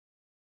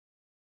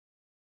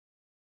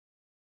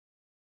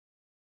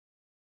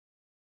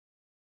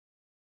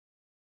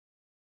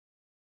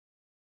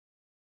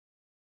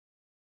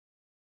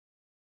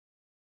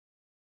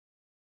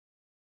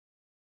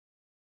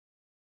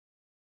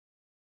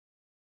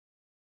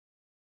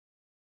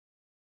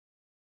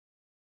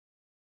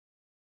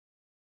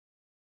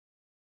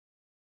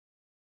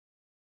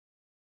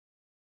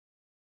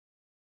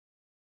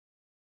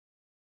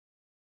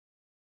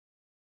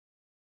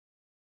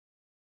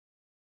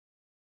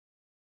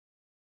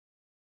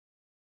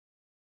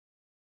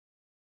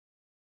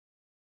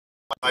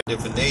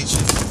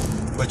divination,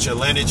 but your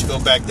lineage go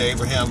back to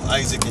Abraham,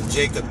 Isaac, and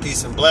Jacob.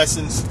 Peace and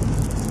blessings.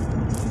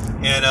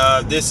 And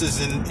this is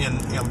an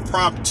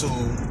impromptu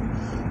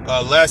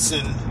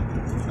lesson.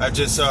 I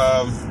just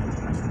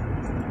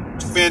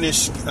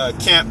finished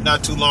camp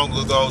not too long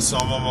ago, so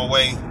I'm on my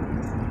way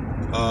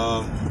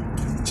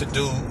to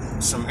do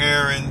some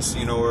errands,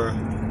 or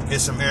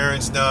get some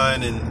errands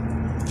done and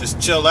just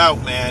chill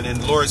out, man.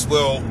 And Lord's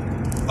will,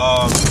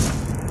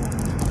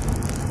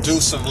 do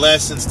some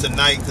lessons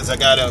tonight because I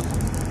gotta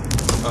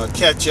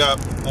catch up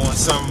on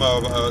some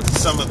of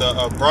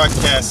the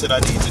broadcasts that I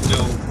need to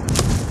do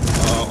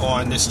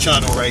on this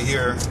channel right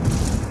here.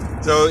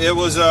 So it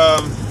was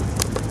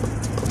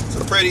it's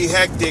a pretty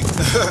hectic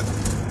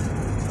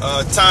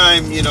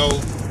time,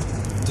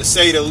 to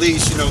say the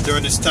least.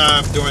 During this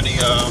time, during the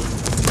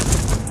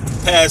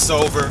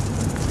Passover,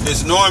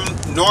 it's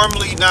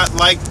normally not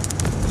like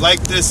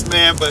this,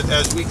 man. But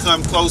as we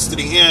come close to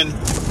the end,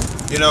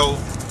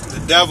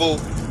 the devil,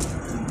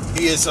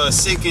 he is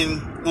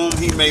seeking whom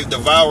he may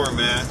devour,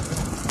 man.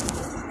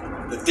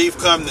 The thief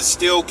come to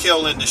steal,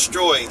 kill, and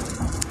destroy.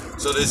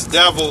 So this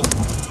devil,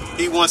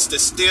 he wants to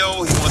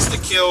steal, he wants to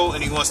kill,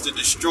 and he wants to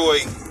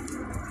destroy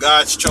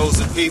God's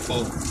chosen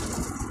people.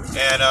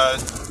 And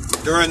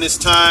during this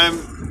time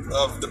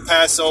of the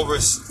Passover,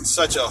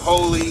 such a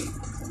holy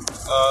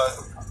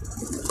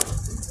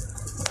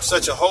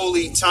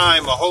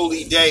time, a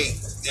holy day,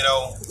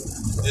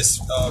 this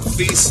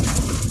feast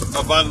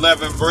of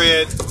unleavened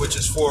bread, which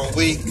is for a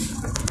week,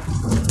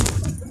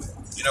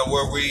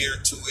 where we are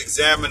to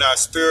examine our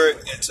spirit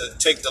and to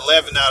take the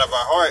leaven out of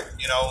our heart,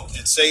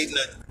 and Satan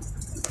to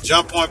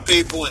jump on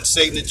people and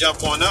Satan to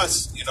jump on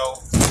us,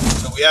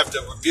 so we have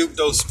to rebuke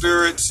those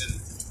spirits and,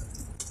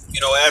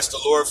 ask the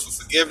Lord for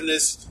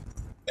forgiveness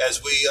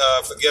as we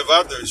forgive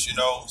others,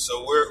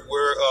 so we're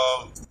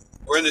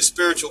in the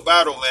spiritual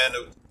battle, man.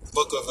 The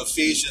book of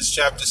Ephesians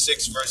chapter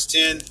 6 verse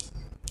 10,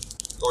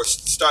 or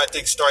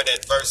starting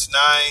at verse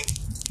 9,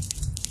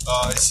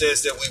 it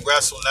says that we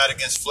wrestle not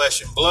against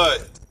flesh and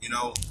blood.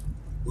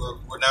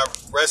 We're not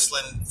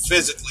wrestling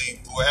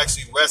physically. We're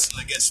actually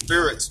wrestling against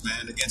spirits,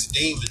 man, against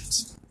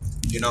demons,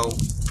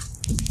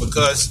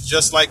 because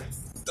just like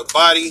the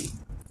body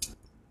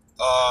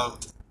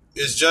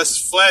is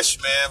just flesh,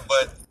 man,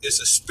 but it's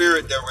a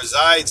spirit that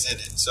resides in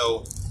it.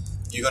 So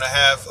you're going to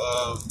have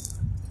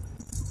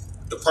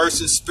the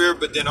person's spirit,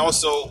 but then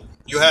also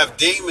you have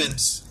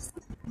demons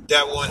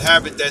that will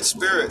inhabit that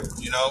spirit,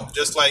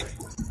 just like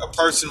a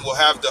person will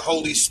have the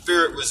Holy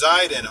Spirit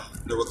reside in them,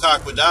 the Ruach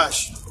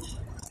HaKodesh.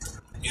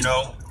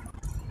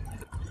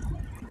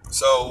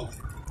 So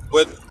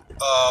what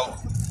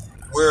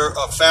we're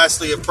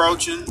fastly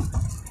approaching,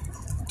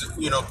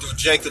 through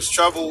Jacob's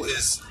trouble,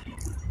 is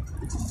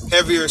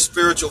heavier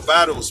spiritual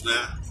battles,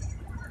 man.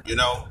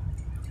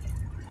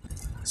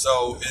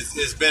 So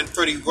it's been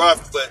pretty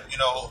rough, but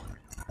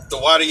the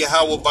Water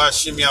Yahweh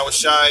Bashim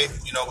Yahushai,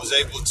 was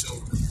able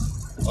to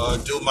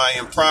do my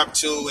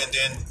impromptu and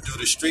then do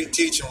the street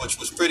teaching, which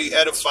was pretty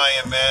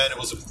edifying, man. It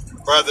was a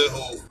brother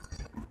who,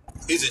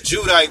 he's a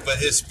Judite, but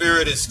his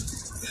spirit is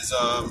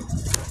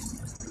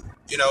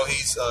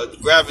he's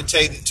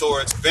gravitating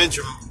towards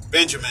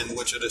Benjamin,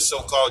 which are the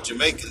so-called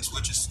Jamaicans,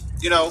 which is,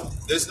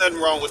 there's nothing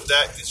wrong with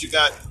that, because you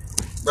got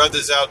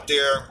brothers out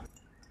there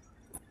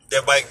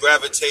that might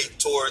gravitate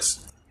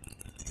towards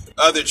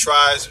other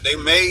tribes. They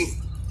may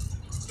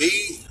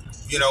be,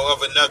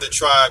 of another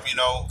tribe,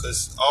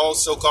 because all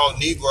so-called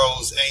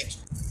Negroes ain't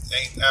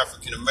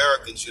African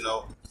Americans,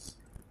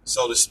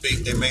 so to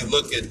speak. They may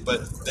look at,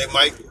 but they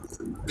might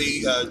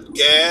be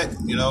Gad,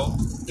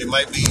 they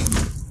might be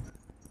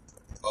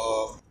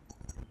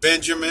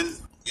Benjamin,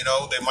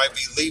 they might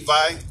be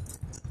Levi,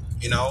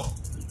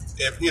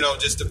 if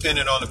just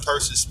depending on the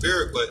person's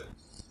spirit. But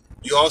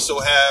you also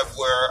have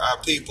where our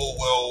people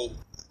will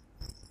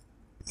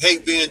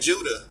hate being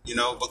Judah,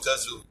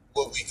 because of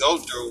what we go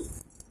through,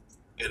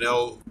 and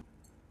they'll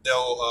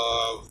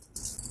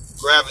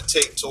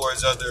gravitate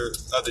towards other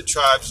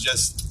tribes,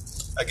 just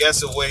I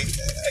guess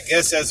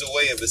as a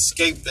way of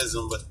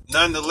escapism. But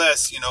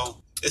nonetheless,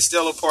 it's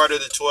still a part of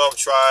the 12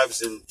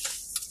 tribes,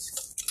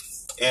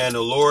 and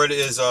the Lord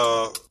is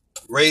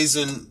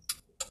raising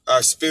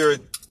our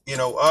spirit,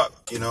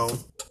 up.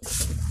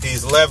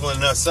 He's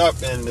leveling us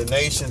up, and the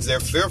nations, they're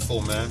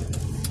fearful, man.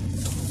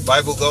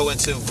 Bible go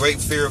into great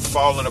fear of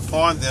falling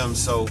upon them.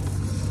 So,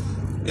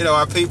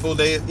 our people,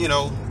 they're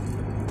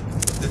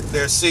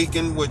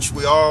seeking, which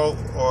we all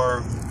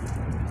are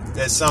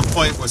at some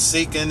point were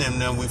seeking,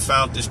 and then we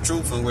found this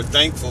truth, and we're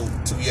thankful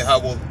to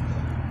Yahweh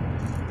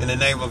in the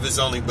name of his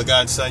only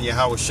begotten son,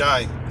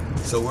 Yahushai.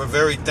 So we're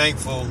very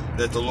thankful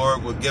that the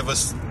Lord will give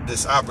us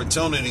this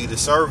opportunity to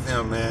serve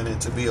him, man, and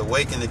to be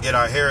awakened to get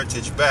our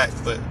heritage back.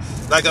 But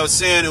like I was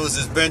saying, it was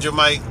this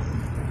Benjamite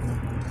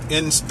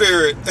in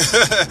spirit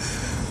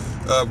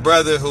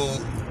brother who,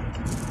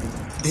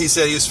 he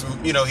said he was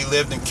from, he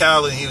lived in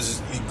Cali. He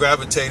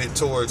gravitated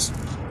towards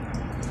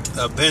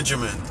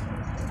Benjamin.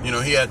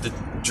 He had the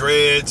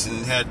dreads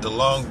and had the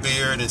long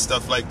beard and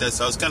stuff like that.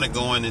 So I was kind of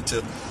going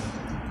into,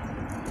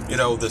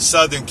 the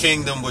Southern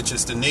Kingdom, which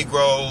is the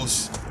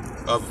Negroes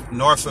of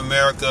North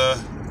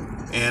America,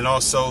 and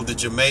also the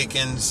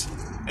Jamaicans,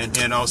 and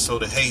then also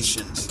the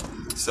Haitians.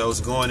 So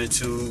it's going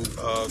into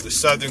the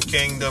Southern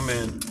Kingdom,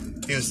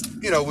 and he was,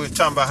 we were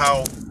talking about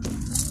how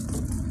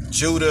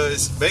Judah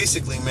is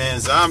basically, man,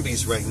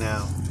 zombies right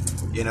now.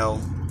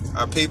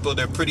 Our people,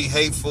 they're pretty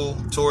hateful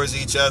towards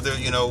each other.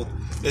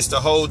 It's the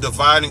whole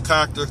divide and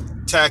conquer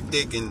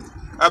tactic, and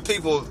our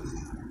people,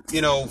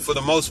 for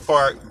the most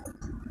part,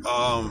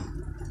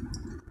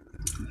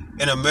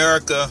 in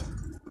America,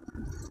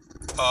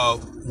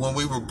 when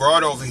we were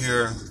brought over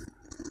here,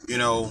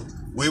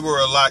 we were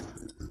a lot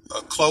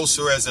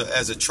closer as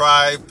a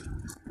tribe.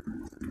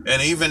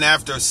 And even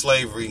after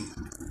slavery,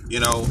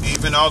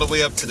 even all the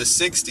way up to the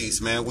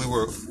 60s, man, we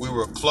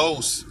were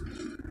close,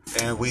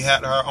 and we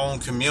had our own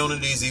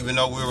communities, even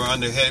though we were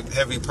under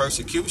heavy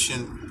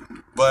persecution.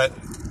 But,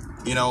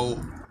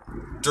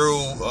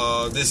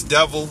 through this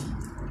devil,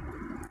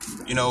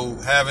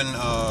 having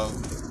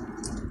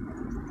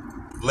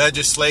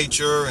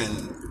legislature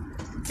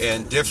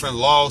and different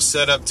laws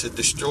set up to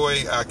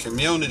destroy our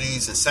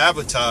communities and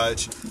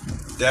sabotage,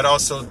 that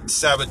also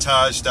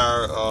sabotaged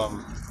our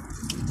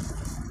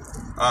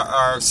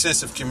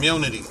sense of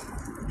community.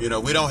 We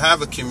don't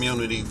have a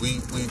community. We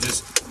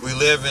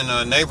live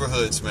in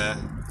neighborhoods,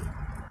 man.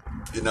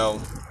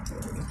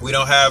 We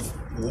don't have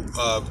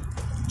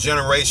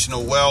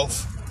generational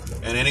wealth,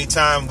 and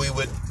anytime we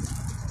would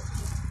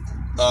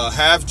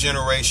have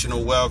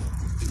generational wealth,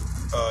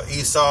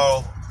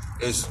 Esau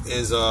is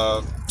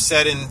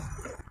setting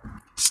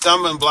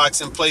stumbling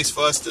blocks in place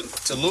for us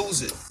to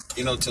lose it.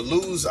 To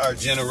lose our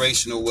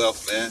generational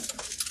wealth, man.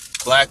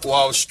 Black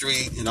Wall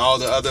Street and all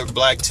the other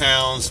black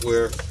towns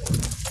where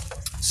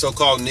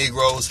so-called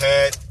Negroes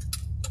had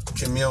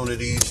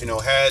communities,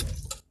 had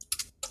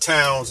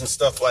towns and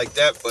stuff like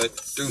that, but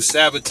through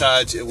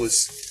sabotage, it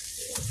was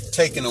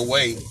taken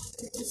away.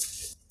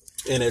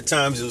 And at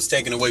times it was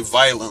taken away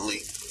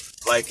violently.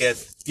 Like at,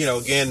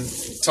 again,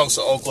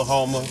 Tulsa,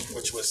 Oklahoma,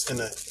 which was in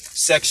a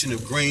section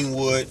of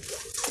Greenwood,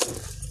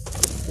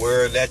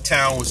 where that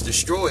town was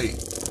destroyed.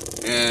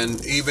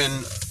 And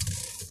even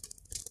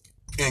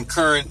in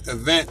current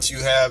events, you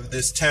have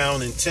this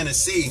town in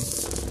Tennessee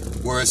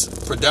where it's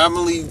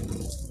predominantly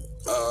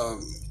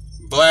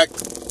black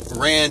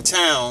ran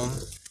town,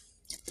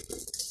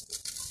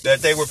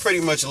 that they were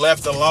pretty much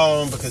left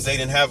alone because they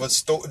didn't have a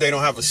store. They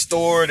don't have a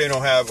store. They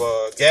don't have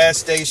a gas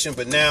station.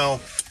 But now,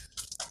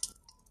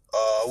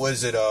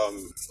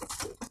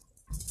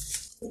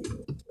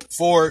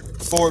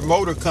 Ford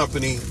Motor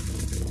Company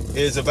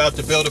is about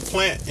to build a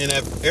plant in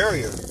that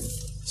area.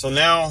 So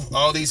now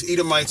all these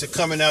Edomites are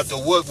coming out the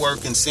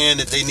woodwork and saying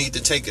that they need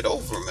to take it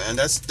over, man.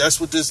 That's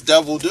what this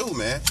devil do,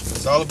 man.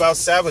 It's all about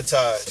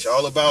sabotage,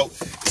 all about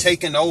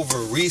taking over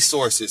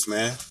resources,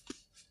 man.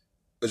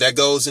 But that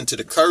goes into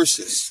the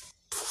curses.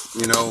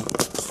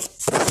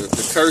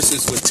 The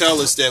curses would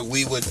tell us that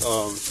we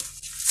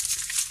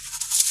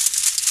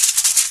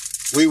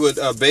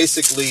would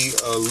basically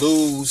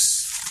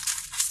lose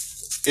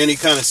any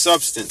kind of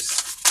substance.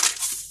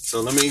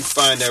 So let me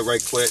find that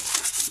right quick.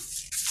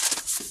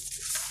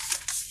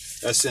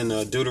 That's in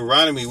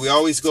Deuteronomy. We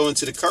always go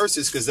into the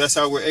curses because that's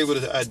how we're able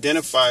to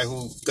identify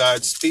who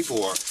God's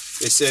people are.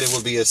 It said it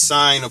would be a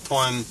sign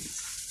upon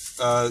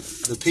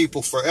the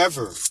people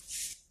forever.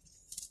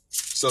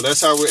 So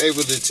that's how we're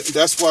able to.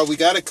 That's why we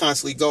got to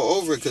constantly go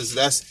over it, because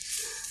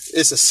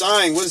it's a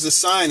sign. What is a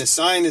sign? A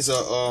sign is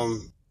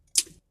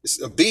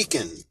it's a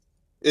beacon.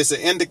 It's an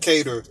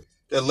indicator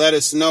that let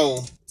us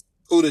know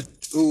who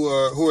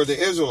are the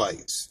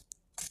Israelites.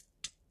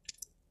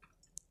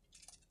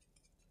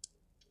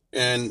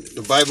 And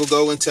the Bible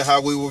go into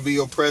how we will be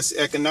oppressed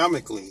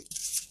economically.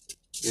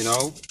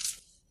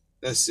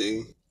 Let's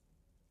see.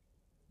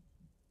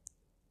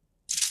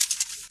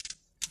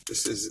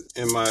 This is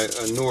in my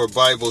newer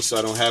Bible, so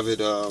I don't have it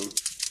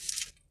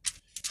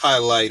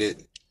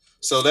highlighted.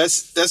 So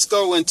let's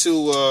go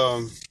into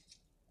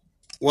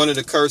one of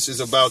the curses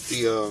about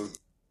the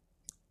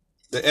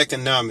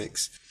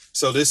economics.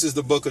 So this is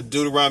the book of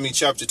Deuteronomy,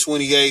 chapter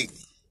 28,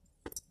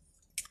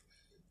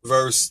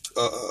 verse.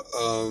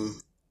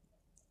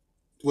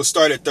 We'll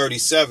start at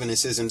 37. It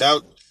says, "And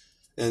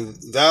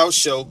thou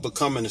shalt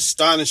become an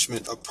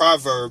astonishment, a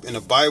proverb, and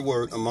a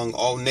byword among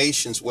all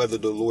nations, whither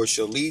the Lord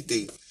shall lead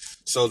thee."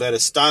 So that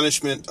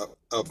astonishment,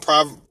 a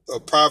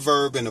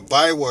proverb, and a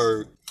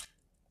byword,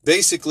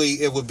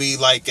 basically it would be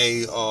like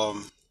a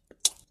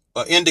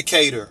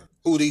indicator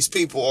who these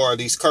people are,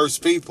 these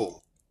cursed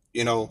people.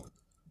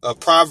 A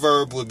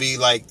proverb would be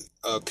like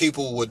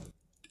people would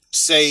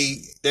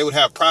say, they would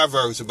have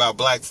proverbs about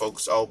black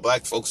folks. Oh,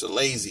 black folks are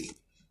lazy.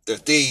 They're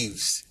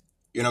thieves.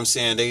 You know what I'm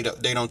saying? They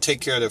don't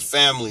take care of their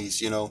families.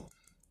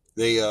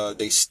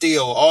 They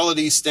steal, all of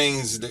these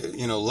things,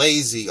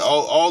 lazy,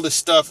 all the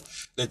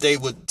stuff that they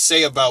would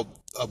say about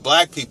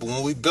black people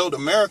when we built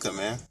America,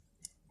 man.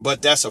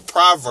 But that's a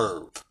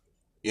proverb,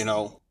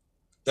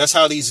 That's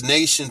how these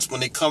nations, when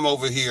they come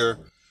over here,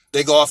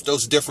 they go off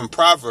those different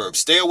proverbs.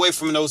 Stay away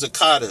from those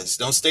Akadas.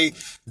 Don't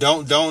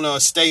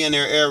stay in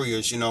their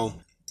areas,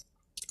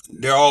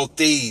 they're all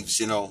thieves,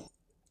 you know,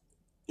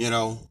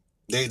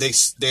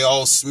 they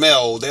all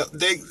smell.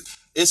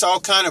 It's all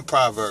kind of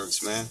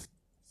proverbs, man.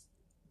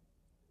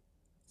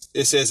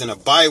 It says in a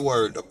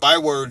byword. A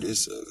byword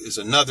is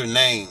another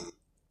name.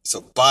 It's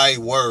a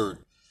byword.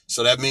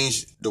 So that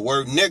means the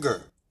word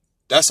nigger.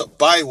 That's a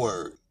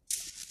byword.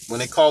 When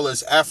they call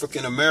us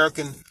African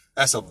American,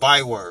 that's a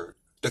byword.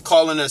 They're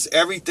calling us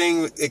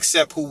everything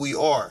except who we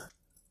are.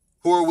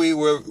 Who are we?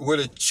 We're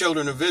the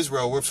children of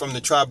Israel. We're from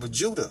the tribe of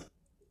Judah,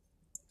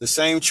 the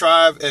same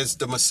tribe as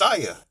the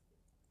Messiah.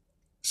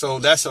 So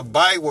that's a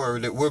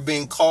byword that we're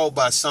being called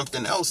by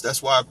something else.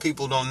 That's why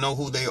people don't know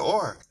who they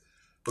are,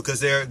 because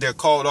they're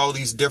called all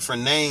these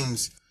different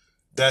names.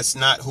 That's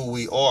not who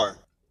we are.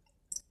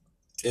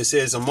 It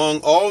says,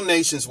 among all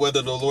nations,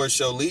 whether the Lord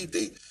shall lead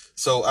thee.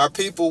 So our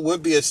people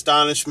would be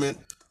astonishment,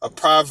 a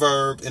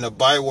proverb, and a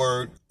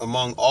byword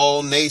among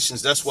all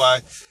nations. That's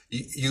why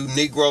you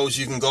Negroes,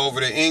 you can go over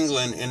to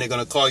England and they're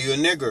going to call you a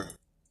nigger.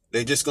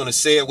 They're just going to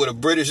say it with a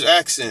British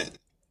accent.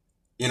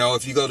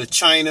 If you go to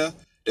China,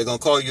 they're going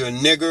to call you a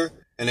nigger,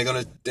 and they're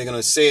going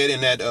to say it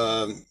in that,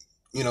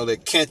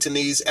 that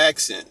Cantonese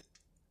accent.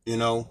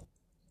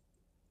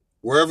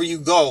 Wherever you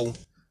go,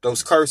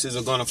 those curses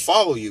are going to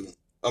follow you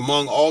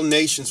among all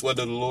nations,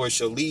 whether the Lord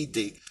shall lead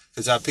thee,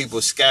 because our people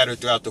are scattered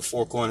throughout the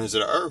four corners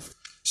of the earth.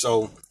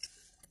 So,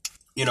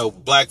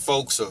 black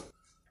folks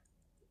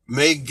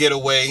may get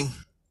away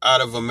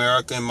out of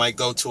America and might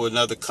go to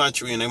another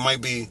country, and they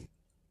might be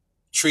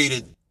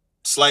treated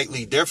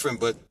slightly different,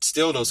 but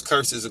still those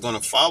curses are going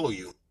to follow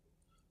you.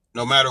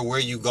 No matter where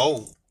you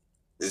go,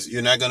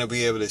 you're not going to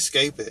be able to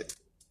escape it.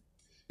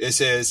 It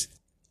says,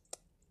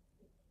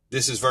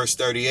 this is verse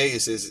 38, it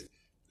says,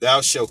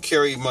 thou shalt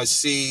carry much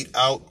seed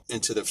out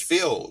into the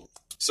field.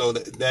 So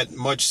that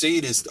much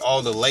seed is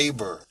all the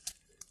labor.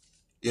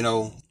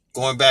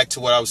 Going back to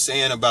what I was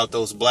saying about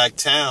those black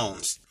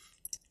towns.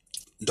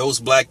 Those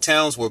black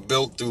towns were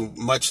built through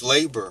much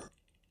labor,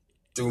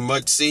 through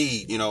much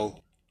seed,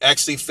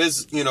 actually,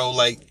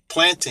 like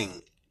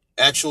planting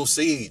actual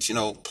seeds,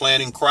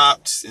 planting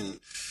crops and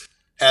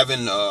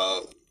having,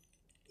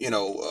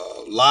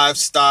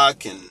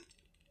 livestock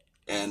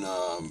and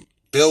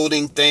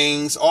building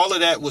things. All of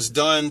that was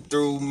done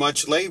through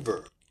much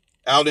labor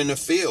out in the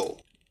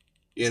field,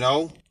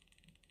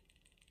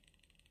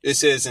 It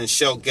says, and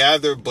shall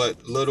gather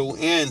but little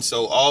in.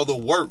 So all the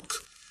work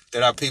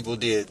that our people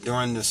did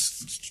during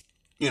this,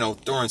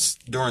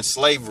 during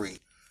slavery,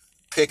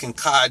 picking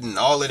cotton,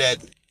 all of that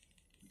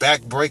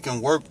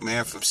back-breaking work,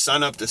 man, from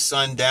sun up to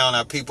sundown,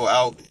 our people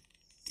out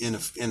in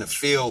the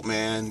field,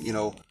 man,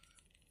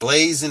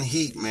 blazing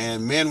heat,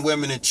 man, men,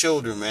 women, and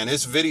children, man.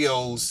 There's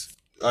videos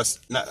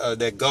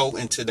that go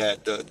into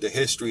that, the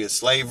history of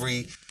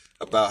slavery,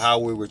 about how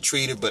we were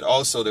treated, but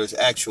also there's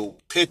actual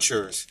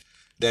pictures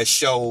that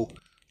show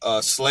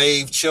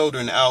slave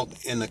children out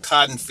in the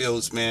cotton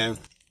fields, man,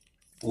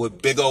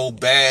 with big old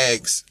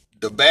bags.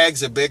 The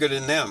bags are bigger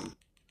than them,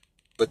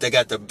 but they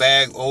got the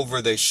bag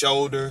over their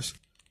shoulders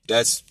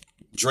that's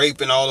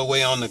draping all the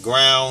way on the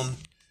ground,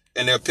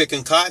 and they're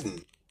picking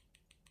cotton.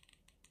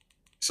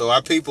 So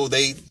our people,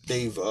 they've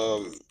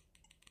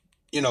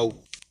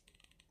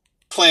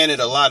planted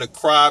a lot of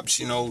crops,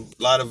 a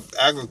lot of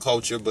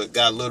agriculture, but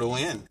got little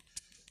in,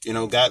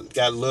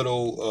 got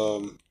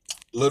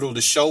little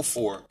to show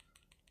for,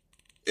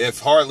 if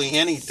hardly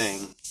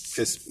anything.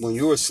 Because when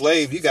you were a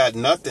slave, you got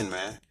nothing,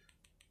 man.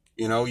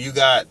 You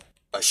got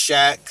a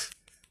shack,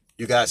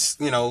 you got,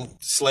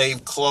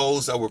 slave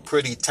clothes that were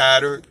pretty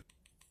tattered,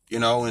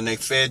 and they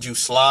fed you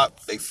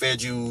slop. They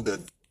fed you the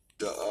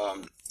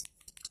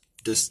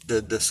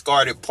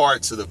discarded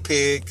parts of the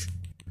pig.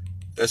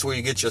 That's where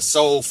you get your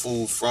soul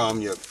food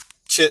from, your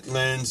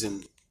chitlins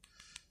and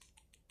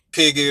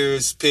pig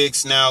ears, pig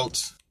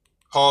snouts,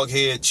 hog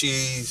head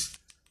cheese,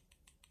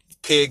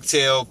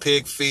 pigtail,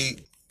 pig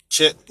feet.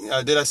 Did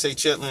I say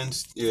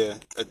chitlins? Yeah,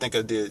 I think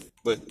I did.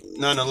 But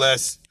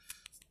nonetheless,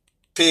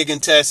 pig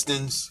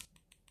intestines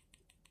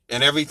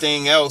and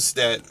everything else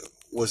that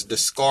was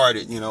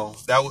discarded,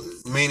 that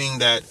was meaning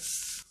that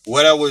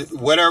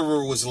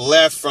whatever was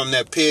left from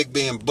that pig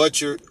being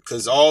butchered,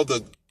 because all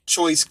the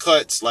choice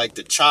cuts like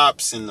the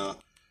chops and the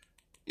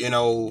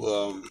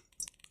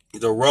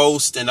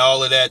roast and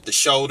all of that, the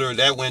shoulder,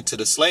 that went to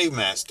the slave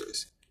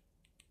masters,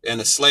 and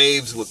the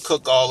slaves would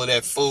cook all of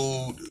that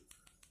food,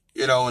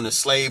 and the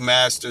slave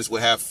masters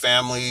would have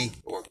family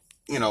or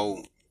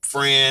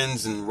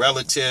friends and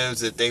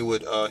relatives that they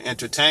would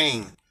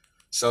entertain.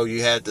 So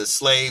you had the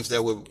slaves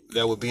that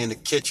would be in the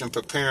kitchen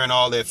preparing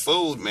all that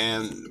food,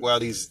 man, while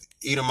these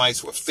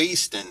Edomites were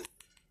feasting.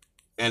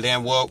 And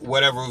then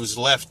whatever was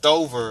left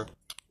over,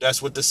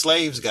 that's what the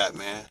slaves got,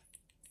 man.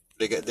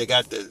 They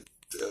got the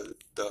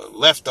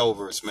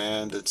leftovers,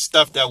 man, the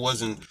stuff that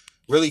wasn't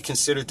really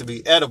considered to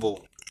be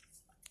edible.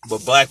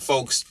 But black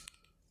folks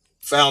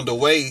found a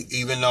way,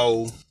 even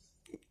though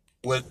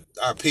what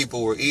our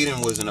people were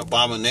eating was an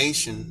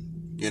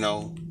abomination.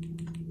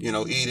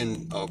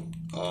 Eating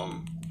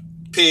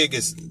pig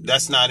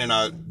that's not in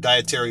our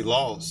dietary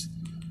laws.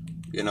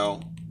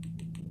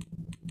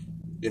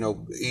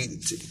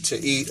 to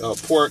eat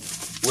pork.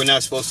 We're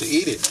not supposed to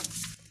eat it.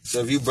 So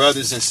if you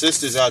brothers and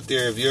sisters out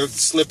there, if you're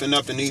slipping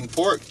up and eating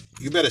pork,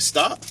 you better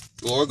stop.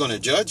 The Lord going to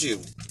judge you.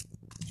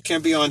 You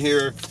can't be on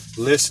here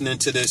listening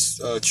to this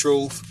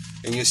truth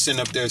and you're sitting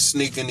up there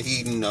sneaking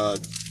eating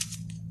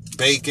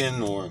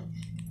bacon or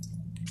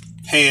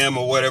ham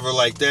or whatever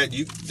like that.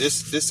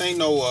 This ain't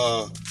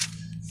no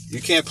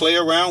you can't play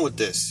around with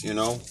this,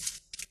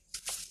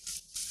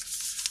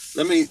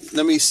 Let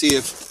me see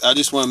if I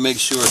just want to make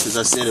sure, because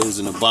I said it was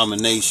an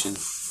abomination,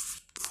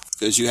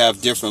 because you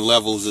have different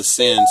levels of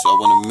sin, so I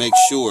want to make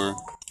sure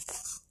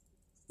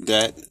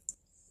that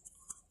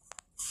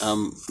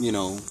I'm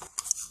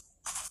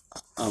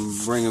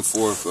bringing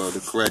forth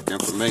the correct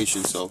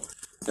information. So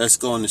let's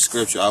go in the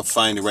scripture. I'll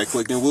find it right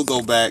quick. Then we'll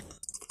go back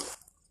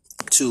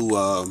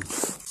to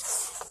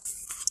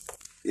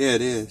yeah,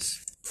 it is.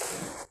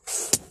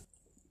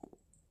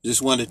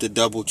 Just wanted to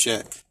double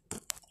check.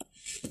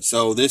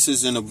 So this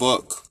is in a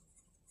book.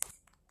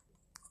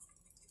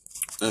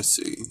 Let's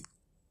see.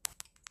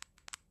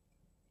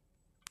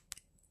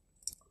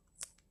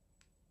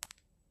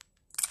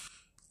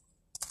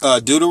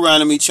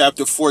 Deuteronomy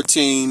chapter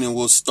 14, and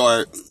we'll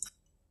start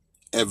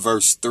at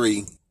verse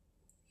 3.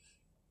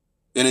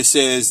 And it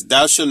says,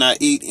 "Thou shalt not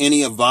eat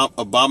any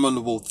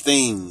abominable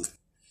thing."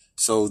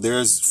 So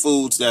there's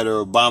foods that are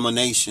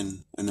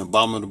abomination, an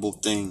abominable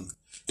thing.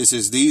 It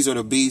says, "These are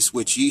the beasts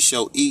which ye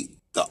shall eat,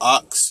 the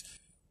ox,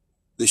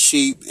 the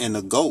sheep, and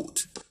the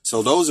goat."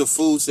 So those are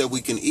foods that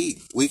we can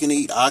eat. We can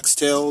eat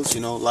oxtails.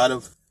 A lot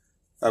of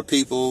our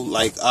people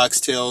like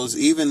oxtails.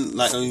 Even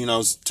like, I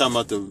was talking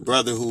about the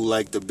brother who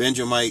liked the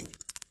Benjamite,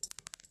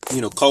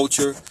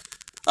 culture.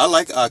 I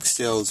like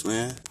oxtails,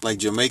 man. Like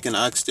Jamaican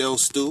oxtail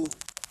stew.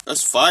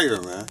 That's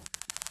fire, man.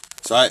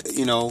 So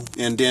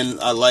and then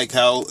I like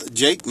how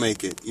Jake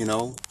make it,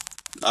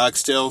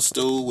 oxtail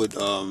stew with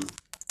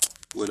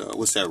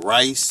what's that,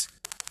 rice.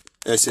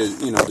 That says,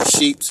 the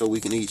sheep, so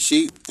we can eat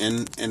sheep,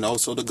 and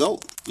also the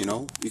goat,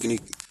 You can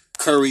eat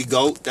curry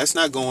goat. That's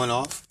not going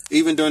off.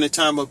 Even during the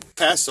time of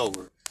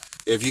Passover.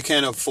 If you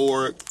can't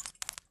afford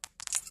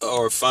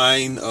or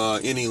find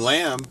any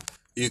lamb,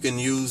 you can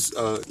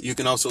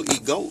also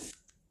eat goat.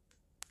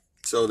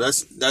 So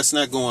that's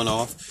not going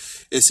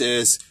off. It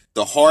says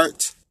the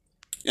hart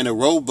and a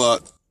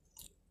roebuck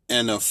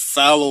and a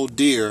fallow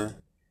deer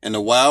and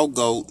a wild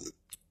goat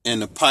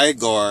and a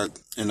pygarg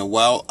and a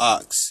wild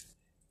ox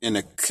and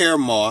a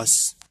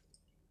kermoss.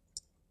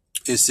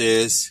 It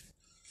says,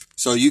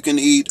 so you can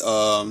eat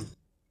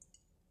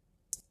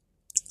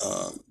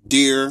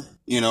deer,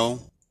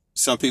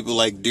 Some people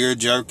like deer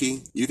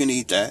jerky. You can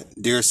eat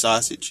that. Deer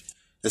sausage.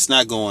 That's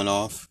not going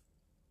off.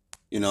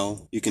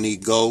 You can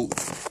eat goat.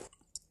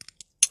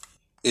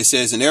 It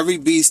says, "And every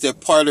beast that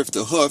parteth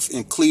the hoof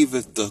and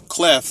cleaveth the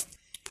cleft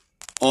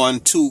on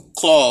two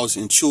claws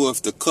and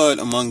cheweth the cud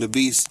among the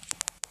beasts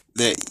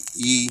that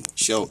ye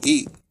shall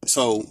eat."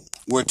 So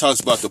where it talks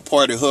about the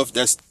parted hoof,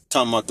 that's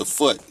talking about the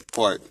foot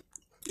part.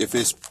 If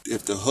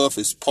the hoof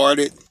is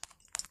parted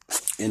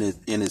and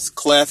it's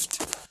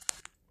cleft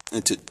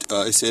into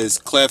it says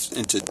cleft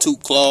into two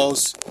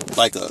claws,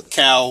 like a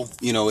cow,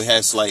 it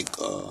has like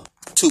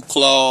two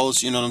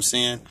claws, you know what I'm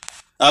saying?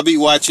 I'll be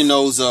watching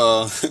those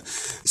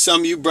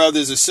some of you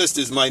brothers or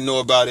sisters might know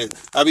about it.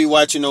 I'll be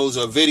watching those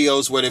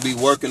videos where they be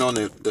working on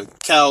the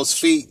cow's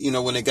feet,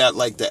 when they got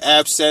like the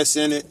abscess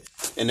in it,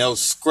 and they'll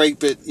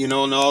scrape it, and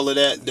all of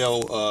that.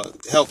 They'll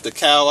help the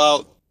cow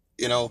out,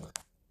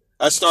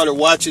 I started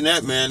watching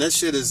that, man. That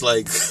shit is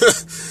like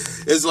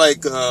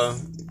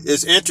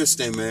it's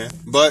interesting, man.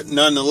 But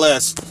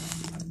nonetheless,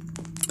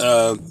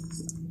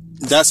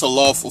 that's a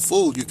lawful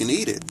food. You can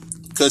eat it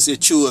because it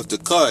cheweth the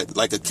cud.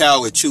 Like a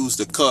cow, it chews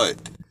the cud.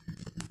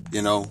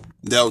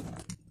 They'll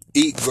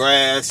eat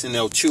grass and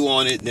they'll chew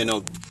on it. Then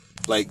they'll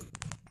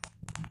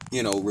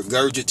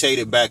regurgitate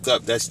it back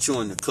up. That's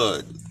chewing the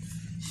cud.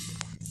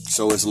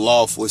 So it's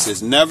lawful. It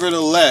says,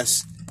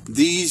 "Nevertheless,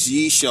 these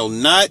ye shall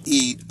not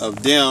eat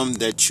of them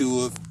that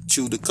chew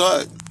the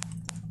cud,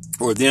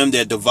 or them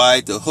that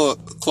divide the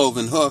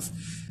cloven hoof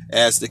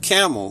as the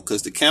camel,"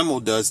 because the camel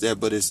does that,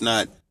 but it's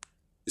not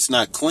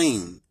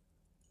clean.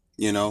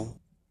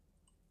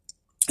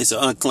 It's an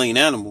unclean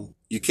animal.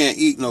 You can't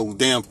eat no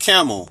damn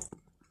camel.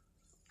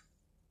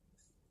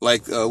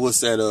 Like what's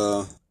that?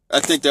 I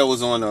think that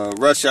was on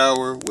Rush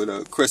Hour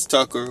with Chris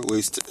Tucker.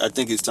 Where I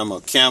think he's talking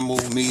about camel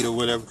meat or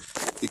whatever.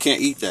 You can't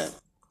eat that.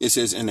 It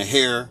says in the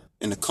hair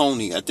and the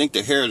coney. I think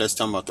the hair, that's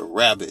talking about the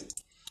rabbit.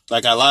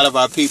 Like a lot of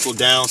our people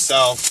down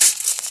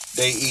south,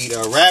 they eat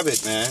a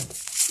rabbit, man.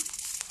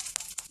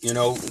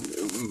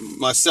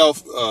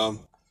 Myself,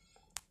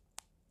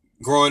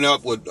 growing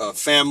up with a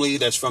family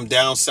that's from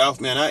down south,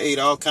 man, I ate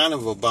all kind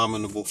of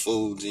abominable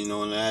foods, and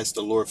I asked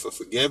the Lord for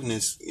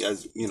forgiveness,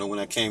 as when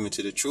I came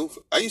into the truth.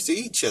 I used to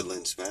eat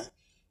chitlins, man.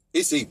 I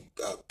used to eat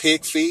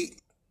pig feet.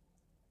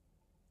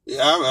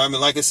 Yeah, I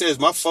mean, like I said,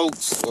 my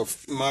folks, or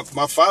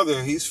my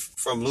father, he's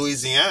from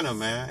Louisiana,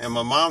 man, and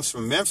my mom's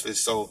from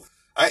Memphis, so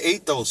I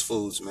ate those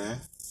foods,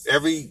 man.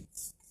 Every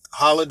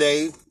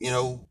holiday,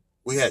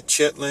 we had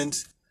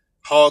chitlins.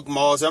 hog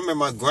maws. I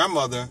remember my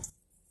grandmother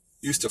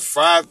used to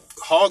fry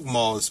hog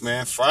maws,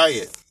 man, fry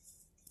it.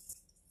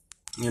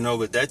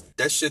 But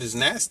that shit is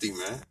nasty,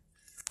 man.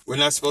 We're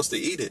not supposed to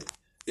eat it.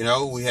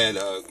 We had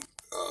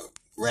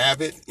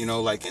rabbit,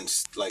 like in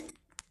like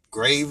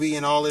gravy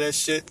and all of that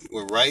shit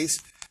with rice.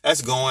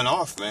 That's going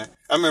off, man.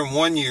 I remember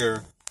one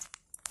year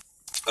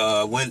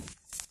went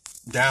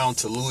down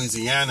to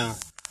Louisiana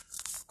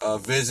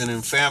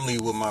visiting family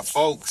with my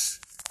folks,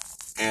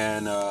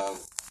 and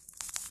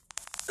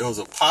it was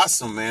a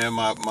possum, man.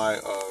 My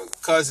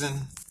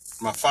cousin,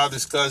 my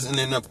father's cousin,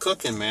 ended up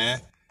cooking,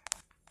 man.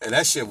 And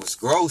that shit was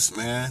gross,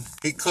 man.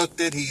 He cooked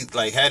it. He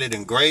like had it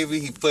in gravy.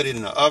 He put it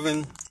in the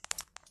oven,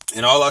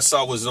 and all I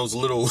saw was those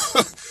little,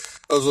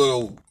 those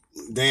little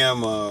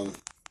damn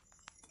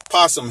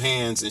possum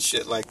hands and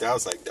shit like that. I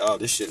was like, oh,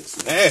 this shit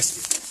is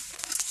nasty.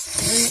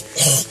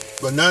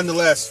 But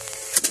nonetheless,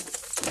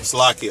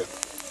 Slovakia.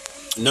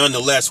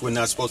 Nonetheless, we're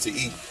not supposed to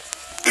eat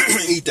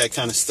eat that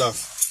kind of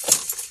stuff.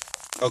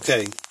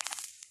 Okay,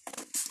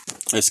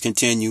 let's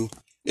continue.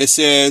 It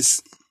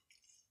says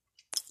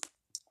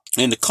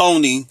in the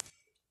Coney,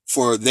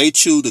 for they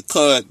chew the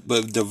cud,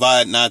 but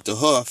divide not the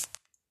hoof.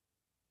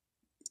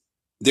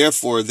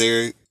 Therefore,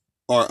 they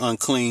are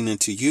unclean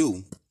unto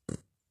you.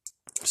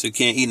 So you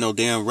can't eat no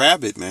damn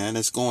rabbit, man.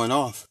 That's going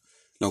off.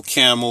 No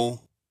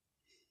camel.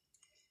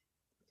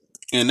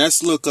 And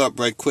let's look up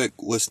right quick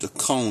what's the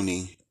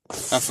Coney.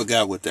 I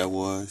forgot what that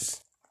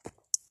was.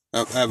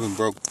 I haven't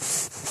broke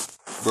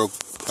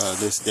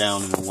this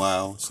down in a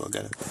while, so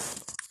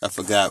I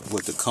forgot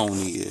what the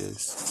Coney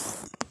is.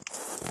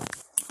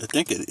 I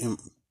think it.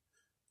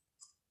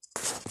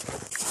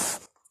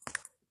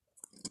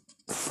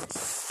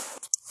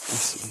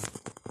 Let's see.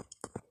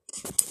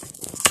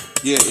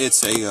 Yeah,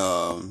 it's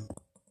a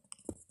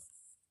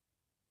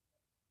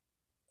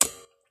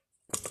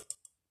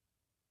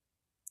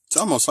it's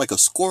almost like a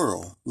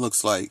squirrel.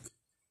 Looks like.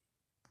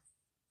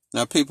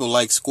 Now people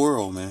like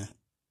squirrel, man.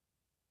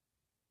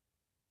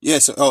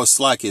 Yes, it's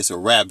like it's a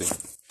rabbit.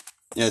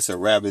 Yeah, it's a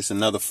rabbit. It's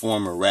another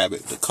form of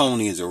rabbit. The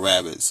Coney is a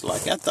rabbit. It's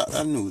like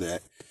I knew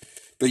that.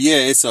 But yeah,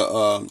 it's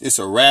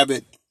a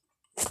rabbit,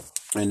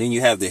 and then you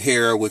have the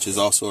hare, which is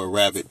also a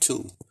rabbit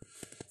too.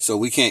 So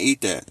we can't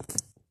eat that,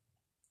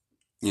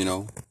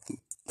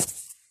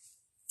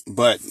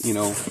 But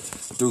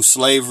through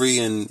slavery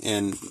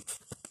and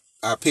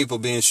our people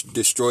being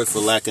destroyed for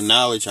lack of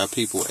knowledge, our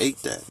people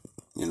ate that,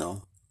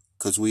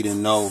 because we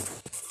didn't know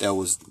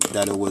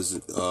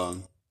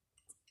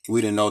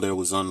we didn't know that it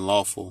was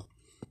unlawful.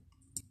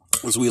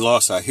 Because we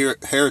lost our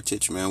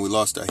heritage, man. We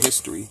lost our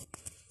history.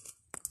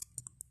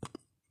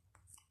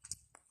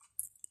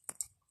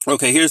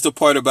 Okay, here's the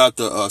part about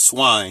the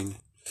swine.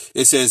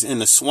 It says in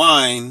the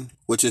swine,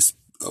 which is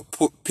a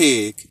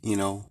pig,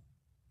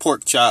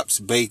 pork chops,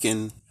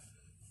 bacon,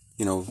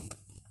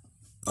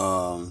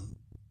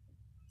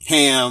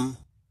 ham.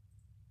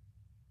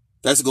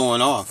 That's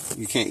going off.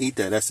 You can't eat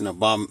that. That's an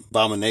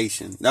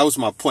abomination. That was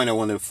my point. I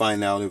wanted to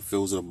find out if it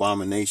was an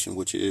abomination,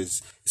 which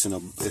it's an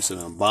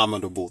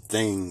abominable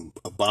thing,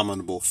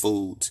 abominable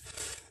foods.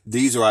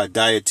 These are our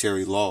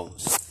dietary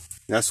laws.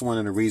 That's one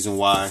of the reasons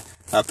why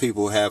our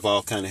people have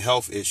all kind of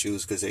health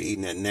issues, because they're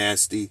eating that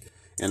nasty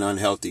and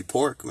unhealthy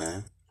pork,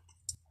 man.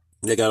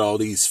 They got all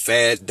these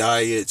fad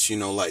diets,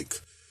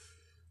 like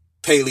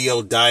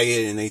paleo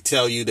diet, and they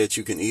tell you that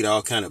you can eat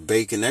all kind of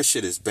bacon. That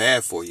shit is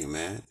bad for you,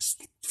 man. It's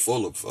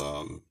full of,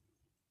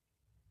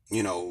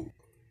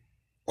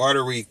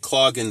 artery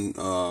clogging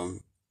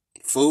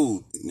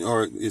food,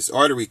 or it's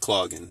artery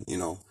clogging,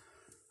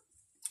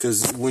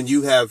 because when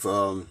you have,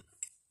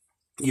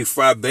 you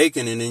fry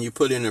bacon and then you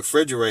put it in the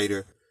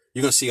refrigerator,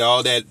 you're going to see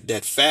all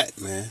that fat,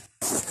 man.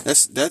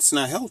 That's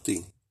not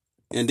healthy.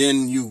 And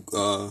then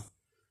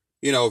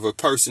if a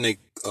person,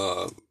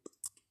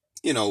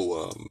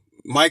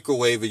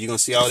 microwave it, you're going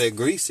to see all that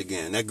grease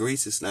again. That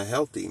grease is not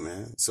healthy,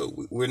 man. So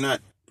we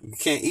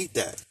can't eat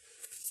that.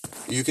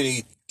 You can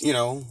eat,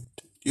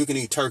 you can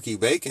eat turkey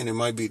bacon. It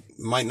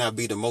might not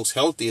be the most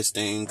healthiest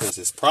thing because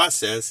it's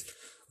processed,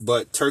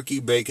 but turkey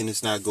bacon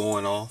is not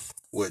going off,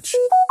 which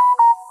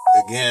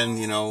again,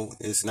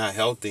 it's not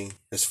healthy.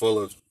 It's full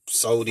of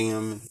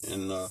sodium,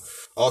 and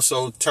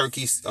also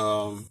turkey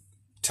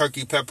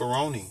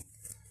pepperoni,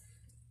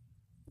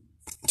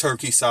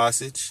 turkey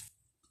sausage.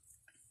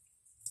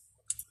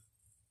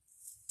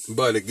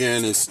 But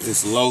again,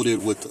 it's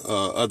loaded with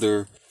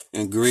other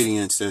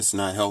ingredients that's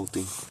not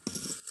healthy.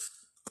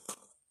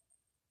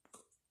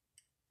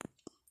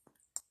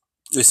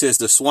 It says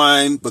the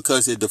swine,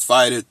 because it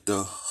divided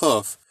the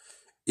hoof,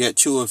 yet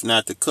cheweth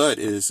not the cud,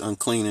 is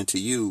unclean unto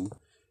you.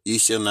 Ye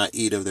shall not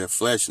eat of their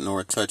flesh,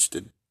 nor touch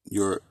their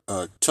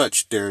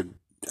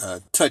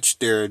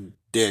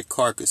dead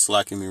carcass.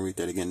 Let me read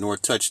that again. Nor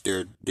touch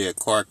their dead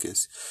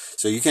carcass.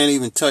 So you can't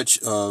even touch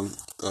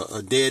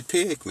a dead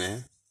pig,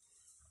 man.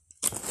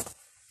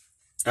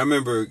 I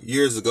remember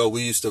years ago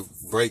we used to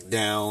break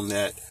down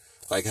that,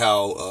 like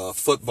how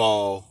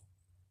footballs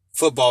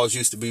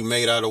used to be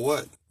made out of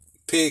what?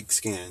 Pig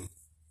skin.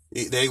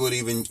 They would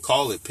even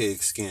call it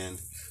pig skin.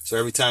 So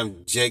every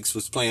time Jakes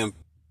was playing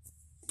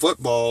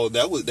football,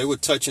 they were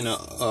touching a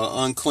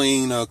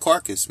unclean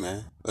carcass,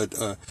 man,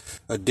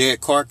 a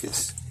dead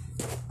carcass,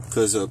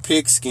 because a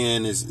pig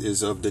skin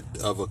is of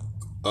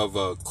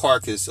a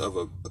carcass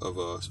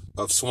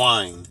of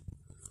swine.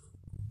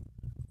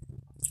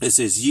 It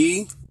says,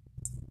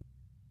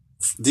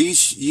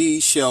 these ye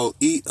shall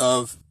eat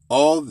of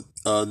all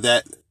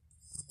that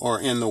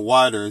are in the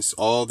waters,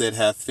 all that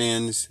have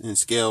fins and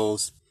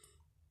scales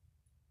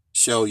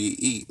shall ye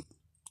eat.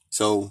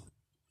 So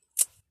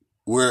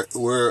we're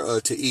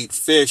to eat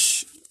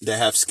fish that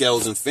have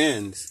scales and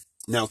fins.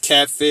 Now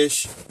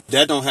catfish,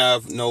 that don't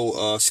have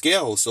no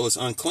scales, so it's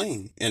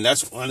unclean. And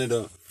that's one of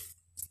the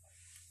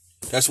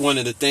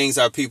things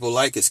our people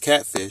like is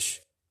catfish.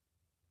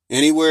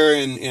 Anywhere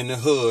in the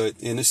hood,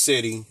 in the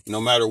city, no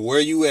matter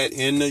where you at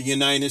in the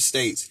United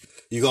States,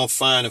 you're going to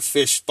find a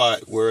fish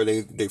spot where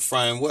they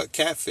frying what?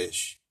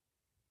 Catfish.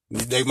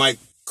 They might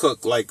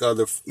cook like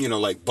other,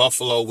 like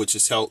buffalo, which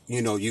is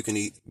you can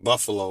eat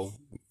buffalo,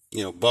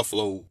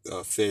 buffalo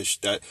fish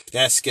that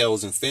has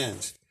scales and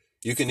fins.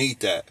 You can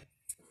eat that.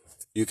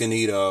 You can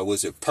eat,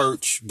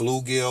 perch,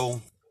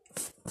 bluegill,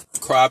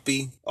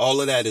 crappie. All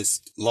of that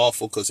is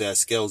lawful because it has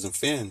scales and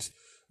fins.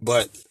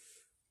 But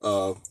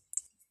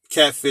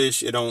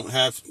catfish, it don't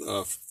have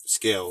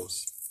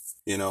scales,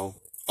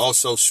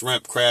 Also,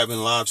 shrimp, crab,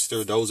 and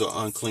lobster, those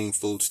are unclean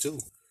foods too.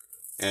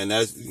 And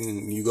as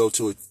you go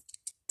to a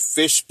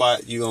fish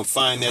spot, you're going to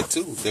find that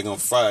too. They're going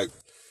to fry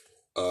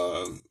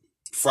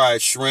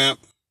fried shrimp,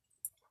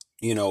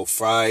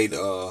 fried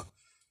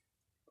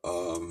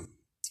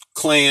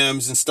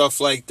clams and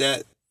stuff like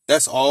that.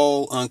 That's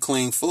all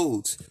unclean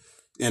foods.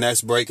 And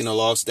that's breaking the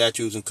law,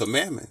 statutes, and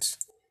commandments.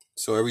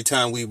 So every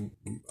time we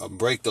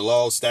break the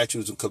law,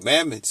 statutes, and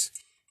commandments,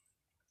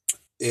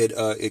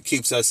 it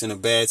keeps us in a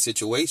bad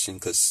situation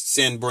because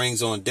sin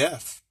brings on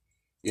death.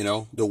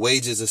 The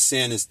wages of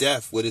sin is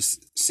death. What is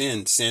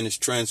sin? Sin is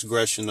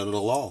transgression of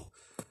the law.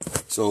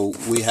 So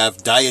we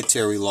have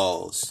dietary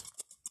laws.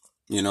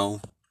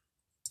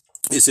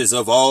 It says,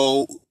 of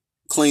all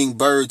clean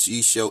birds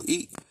ye shall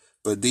eat,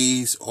 but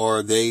these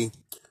are they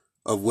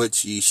of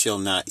which ye shall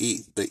not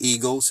eat. The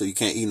eagle, so you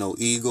can't eat no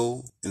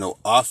eagle,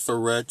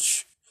 osprey,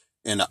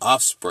 and the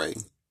osprey.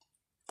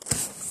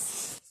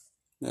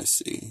 Let's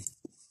see,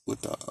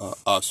 with the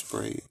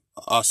osprey,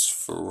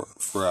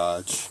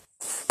 osprey.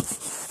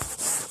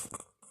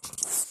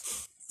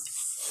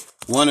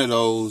 One of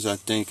those, I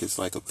think, is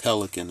like a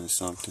pelican or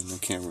something. I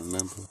can't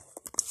remember.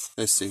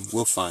 Let's see.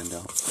 We'll find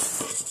out.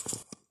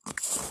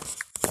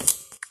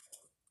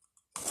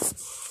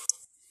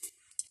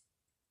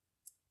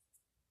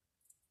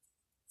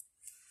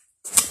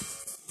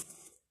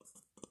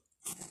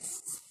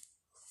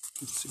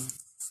 Let's see.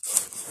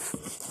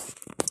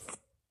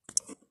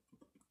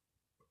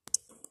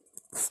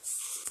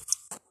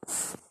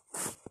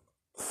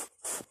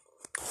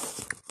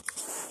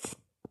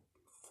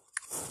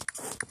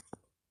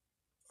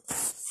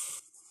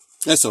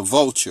 That's a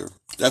vulture.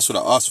 That's what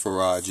an osprey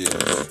is.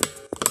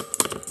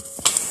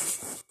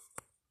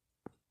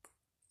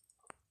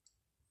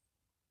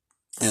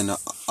 And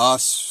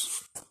let's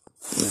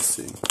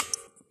see.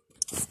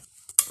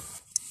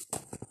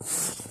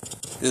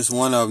 There's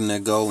one of them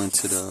that go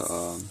into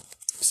the,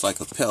 it's like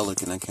a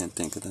pelican. I can't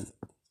think of it.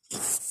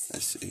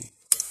 Let's see.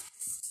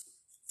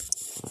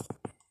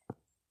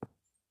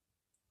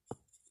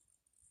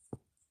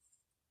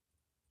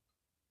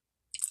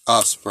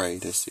 Osprey.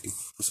 Let's see.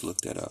 Let's look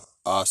that up.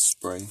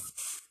 Osprey.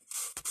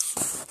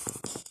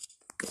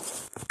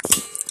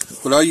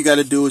 But all you got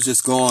to do is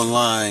just go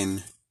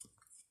online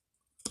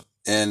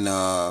and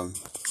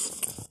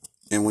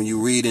when you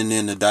read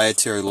in the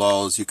dietary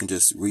laws, you can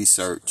just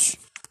research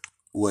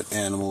what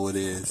animal it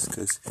is,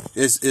 because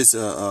it's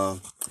the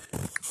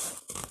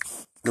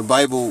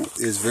Bible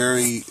is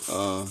very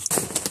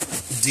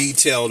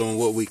detailed on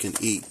what we can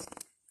eat.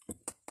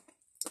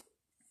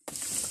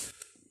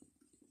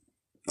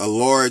 A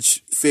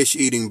large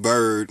fish-eating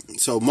bird,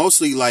 so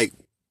mostly like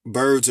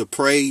birds of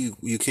prey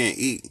you can't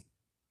eat.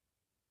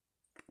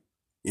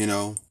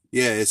 Yeah,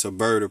 it's a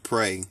bird of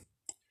prey.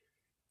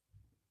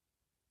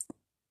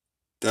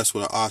 That's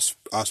what an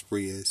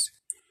osprey is.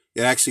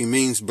 It actually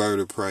means bird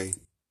of prey.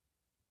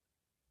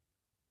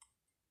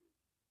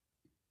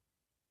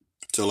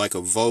 So like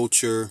a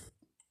vulture,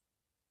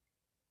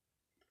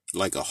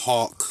 like a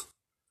hawk.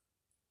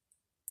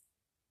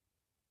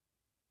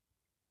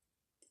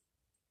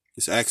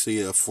 It's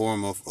actually a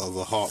form of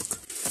a hawk.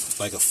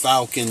 Like a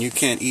falcon, you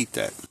can't eat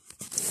that.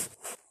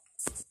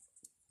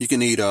 You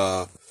can eat,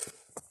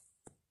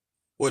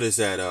 what is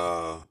that,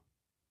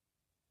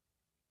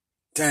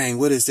 dang,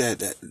 what is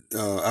that?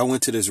 I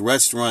went to this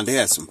restaurant. They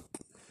had some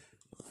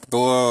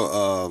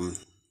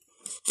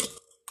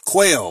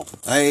quail.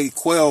 I ate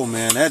quail,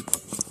 man.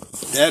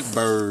 That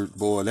bird,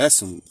 boy, that's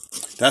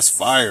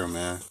fire,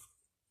 man.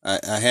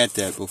 I had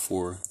that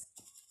before.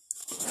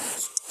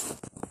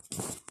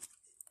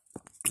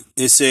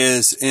 It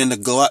says, in the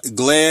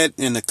glad,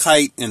 in the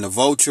kite, and the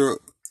vulture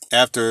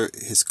after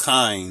his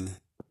kind,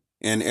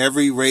 and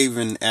every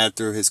raven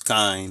after his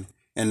kind,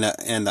 and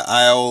the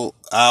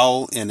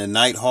owl, and the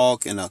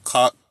nighthawk, and the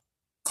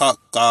cock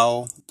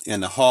owl,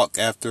 and the hawk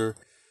after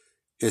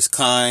his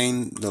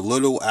kind, the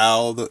little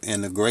owl,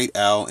 and the great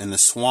owl, and the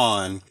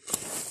swan,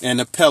 and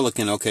the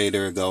pelican. Okay,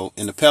 there we go.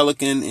 And the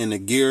pelican, and the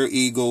gier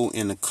eagle,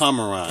 and the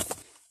cormorant.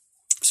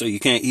 So you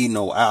can't eat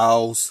no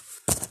owls,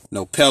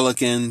 no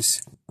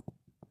pelicans,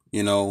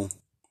 you know.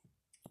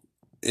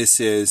 It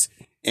says,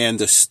 and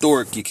the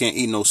stork, you can't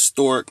eat no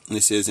stork. And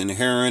it says, and the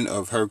heron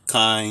of her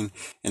kind,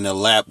 and the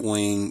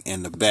lapwing,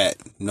 and the bat.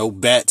 No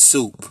bat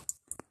soup.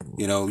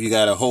 You know, you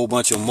got a whole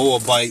bunch of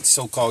Moabites,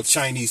 so-called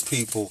Chinese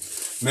people.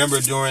 Remember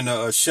during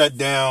the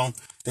shutdown,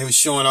 they were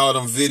showing all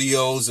them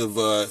videos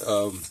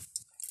of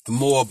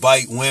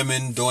Moabite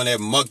women doing that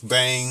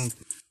mukbang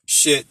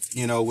shit,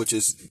 you know, which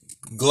is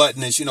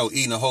gluttonous, you know,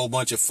 eating a whole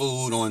bunch of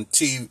food on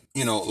TV,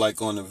 you know,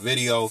 like on the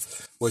video.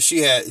 Well,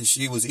 she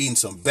was eating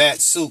some bat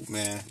soup,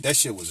 man. That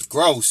shit was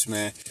gross,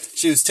 man.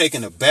 She was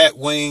taking the bat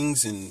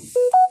wings and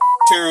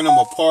tearing them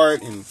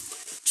apart, and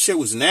shit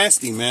was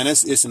nasty, man.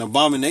 It's an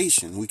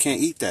abomination. We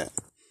can't eat that.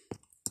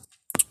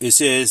 It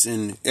says,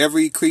 and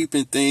every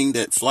creeping thing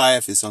that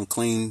flieth is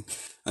unclean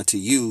unto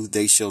you,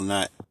 they shall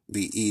not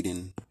be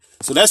eaten.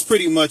 So that's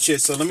pretty much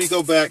it. So let me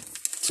go back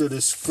to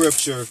the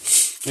scripture,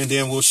 and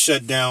then we'll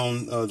shut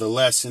down the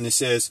lesson. It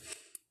says,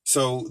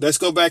 so let's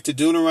go back to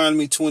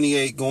Deuteronomy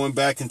 28, going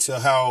back into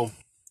how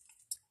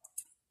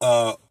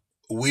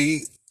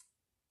we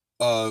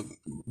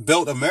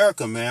built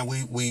America, man.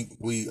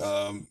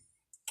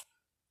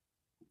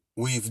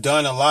 We've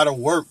done a lot of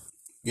work,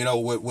 you know,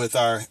 with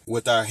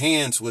our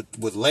hands,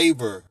 with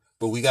labor,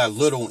 but we got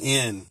little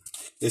in.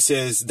 It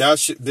says,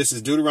 this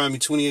is Deuteronomy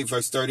 28,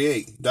 verse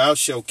 38. Thou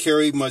shalt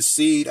carry much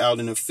seed out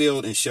in the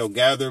field, and shall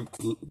gather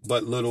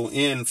but little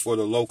in, for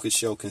the locust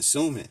shall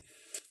consume it.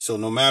 So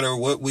no matter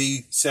what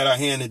we set our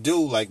hand to do,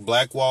 like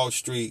Black Wall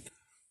Street,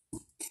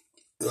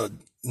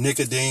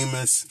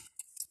 Nicodemus,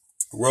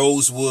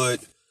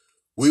 Rosewood,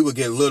 we would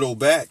get little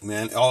back,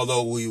 man.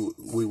 Although we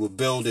would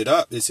build it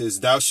up. It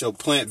says, thou shalt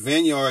plant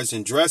vineyards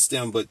and dress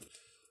them, but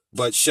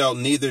shalt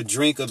neither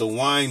drink of the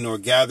wine nor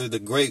gather the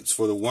grapes,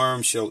 for the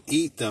worm shall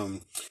eat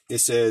them. It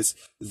says,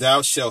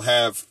 thou shalt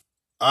have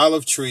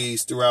olive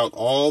trees throughout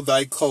all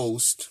thy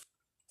coast,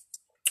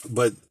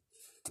 but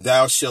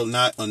thou shalt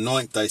not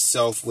anoint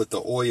thyself with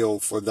the oil,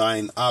 for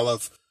thine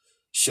olive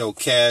shall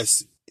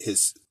cast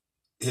his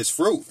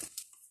fruit.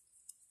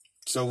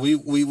 So we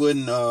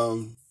wouldn't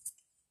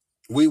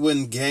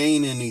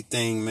gain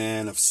anything,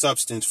 man, of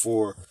substance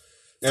for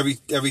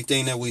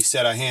everything that we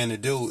set our hand to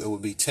do. It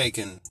would be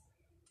taken.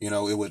 You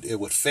know, it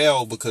would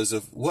fail because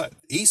of what?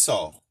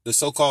 Esau, the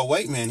so-called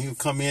white man. He would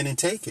come in and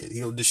take it.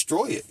 He'll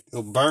destroy it.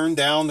 He'll burn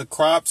down the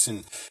crops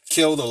and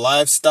kill the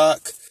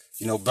livestock.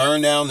 You know,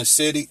 burn down the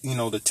city, you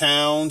know, the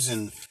towns,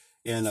 and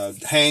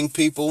hang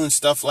people and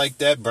stuff like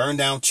that. Burn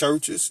down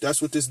churches. That's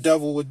what this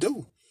devil would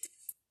do.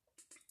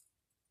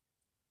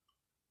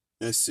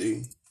 Let's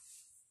see.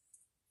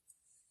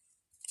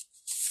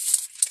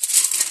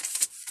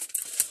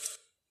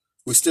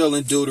 We're still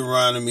in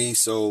Deuteronomy,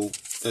 so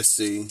let's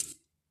see.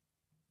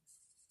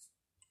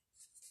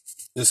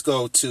 Let's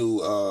go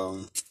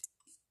to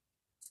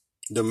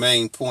the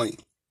main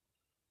point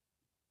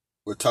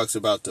where it talks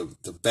about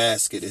the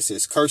basket. It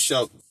says,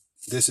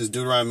 this is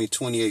Deuteronomy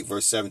 28,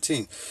 verse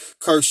 17.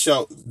 Cursed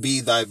shalt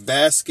be thy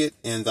basket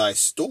and thy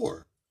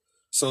store.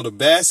 So the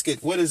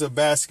basket, what is a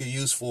basket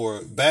used for?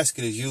 A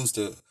basket is used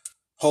to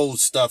hold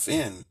stuff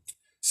in.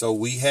 So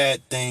we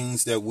had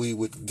things that we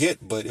would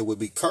get, but it would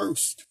be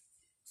cursed.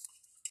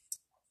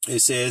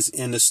 It says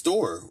in the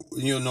store,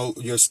 you know,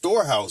 your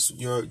storehouse,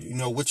 you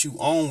know, what you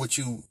own, what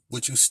you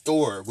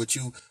store, what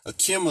you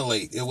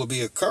accumulate, it will be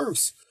a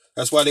curse.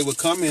 That's why they would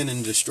come in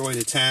and destroy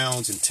the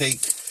towns and take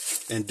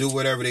and do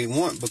whatever they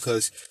want,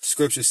 because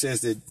scripture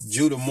says that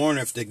Judah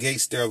mourneth, the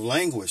gates thereof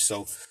languish.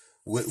 So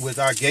with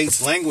our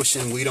gates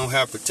languishing, we don't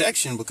have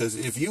protection, because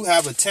if you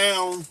have a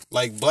town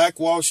like Black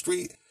Wall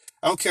Street,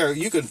 I don't care,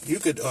 you could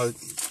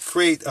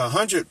create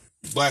 100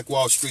 Black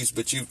Wall Streets,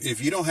 but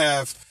if you don't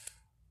have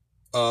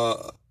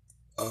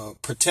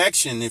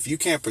protection, if you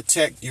can't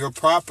protect your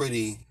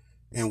property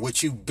and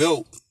what you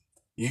built,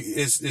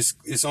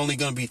 it's only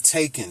going to be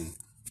taken.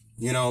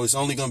 You know, it's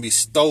only going to be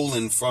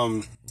stolen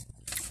from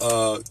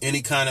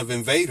any kind of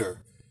invader.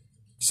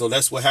 So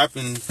that's what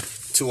happened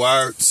to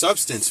our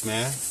substance,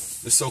 man.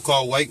 The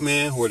so-called white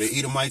man, or the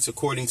Edomites,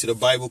 according to the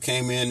Bible,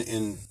 came in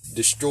and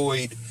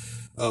destroyed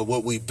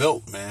what we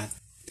built, man.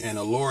 And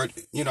the Lord,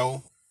 you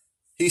know,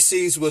 he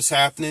sees what's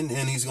happening,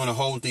 and he's going to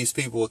hold these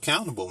people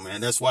accountable, man.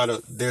 That's why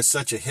there's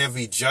such a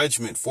heavy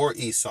judgment for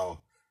Esau.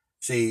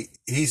 See,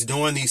 he's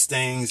doing these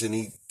things,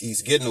 and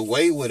he's getting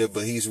away with it,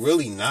 but he's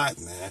really not,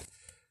 man.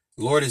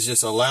 The Lord is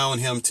just allowing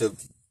him to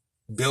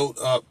build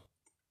up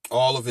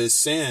all of his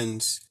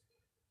sins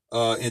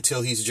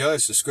until he's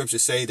judged. The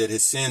scriptures say that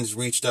his sins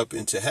reached up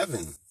into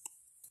heaven.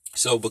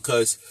 So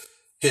because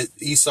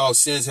Esau's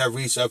sins have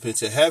reached up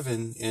into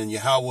heaven, and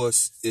Yahweh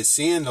is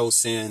seeing those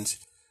sins,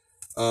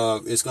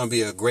 it's going to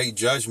be a great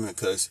judgment,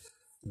 because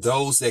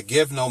those that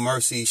give no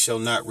mercy shall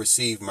not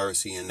receive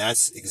mercy. And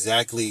that's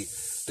exactly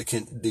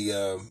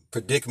the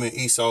predicament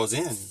Esau's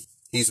in.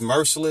 He's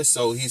merciless,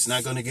 so he's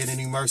not going to get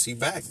any mercy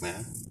back,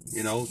 man.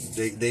 You know,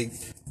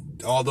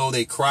 although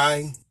they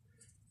cry,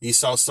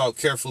 Esau sought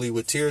carefully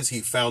with tears, he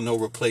found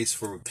no place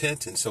for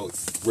repentance. So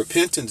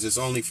repentance is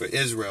only for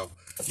Israel.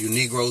 You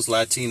Negroes,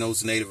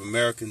 Latinos, Native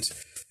Americans,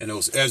 and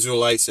those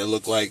Israelites that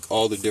look like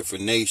all the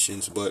different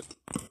nations. But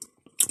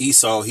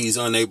Esau, he's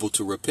unable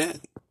to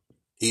repent.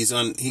 He's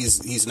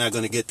not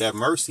going to get that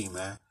mercy,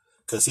 man,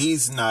 because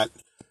he's not.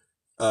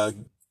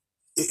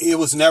 It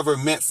was never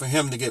meant for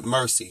him to get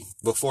mercy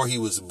before he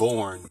was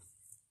born.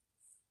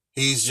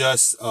 He's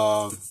just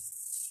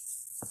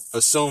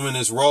assuming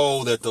his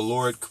role that the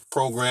Lord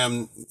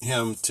programmed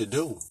him to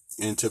do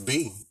and to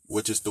be,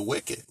 which is the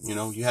wicked. You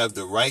know, you have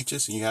the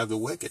righteous and you have the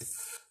wicked.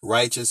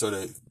 Righteous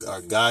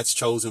are God's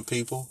chosen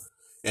people,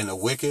 and the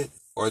wicked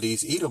are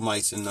these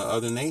Edomites and the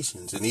other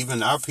nations. And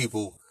even our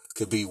people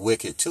could be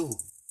wicked too.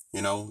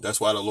 You know, that's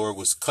why the Lord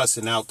was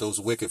cussing out those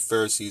wicked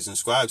Pharisees and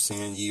scribes,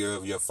 saying, "Ye are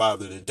of your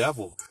father the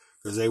devil,"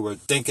 because they were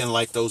thinking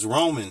like those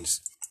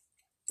Romans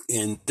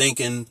and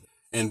thinking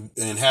and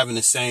having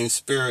the same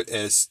spirit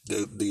as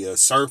the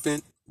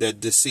serpent that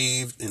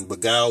deceived and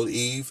beguiled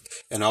Eve,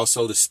 and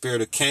also the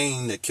spirit of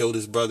Cain that killed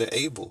his brother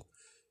Abel.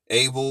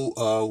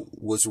 Abel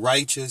was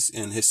righteous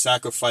and his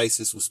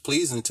sacrifices was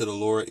pleasing to the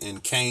Lord,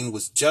 and Cain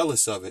was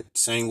jealous of it.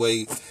 Same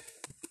way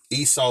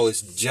Esau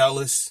is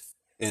jealous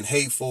and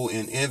hateful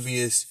and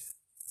envious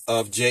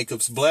of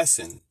Jacob's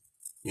blessing,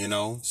 you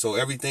know. So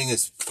everything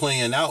is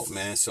playing out,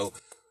 man. So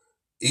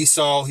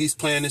Esau, he's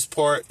playing his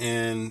part,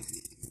 and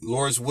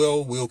Lord's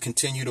will, we'll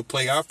continue to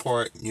play our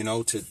part, you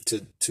know,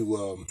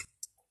 to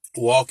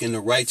walk in the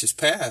righteous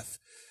path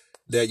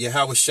that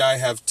Yahweh Shai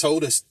have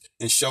told us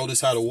and showed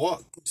us how to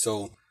walk.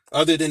 So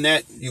other than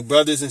that, you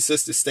brothers and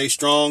sisters, stay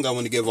strong. I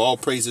want to give all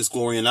praises,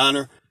 glory, and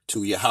honor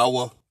to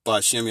Yahweh,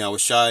 Ba'ashem Yahweh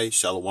Shai.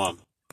 Shalom.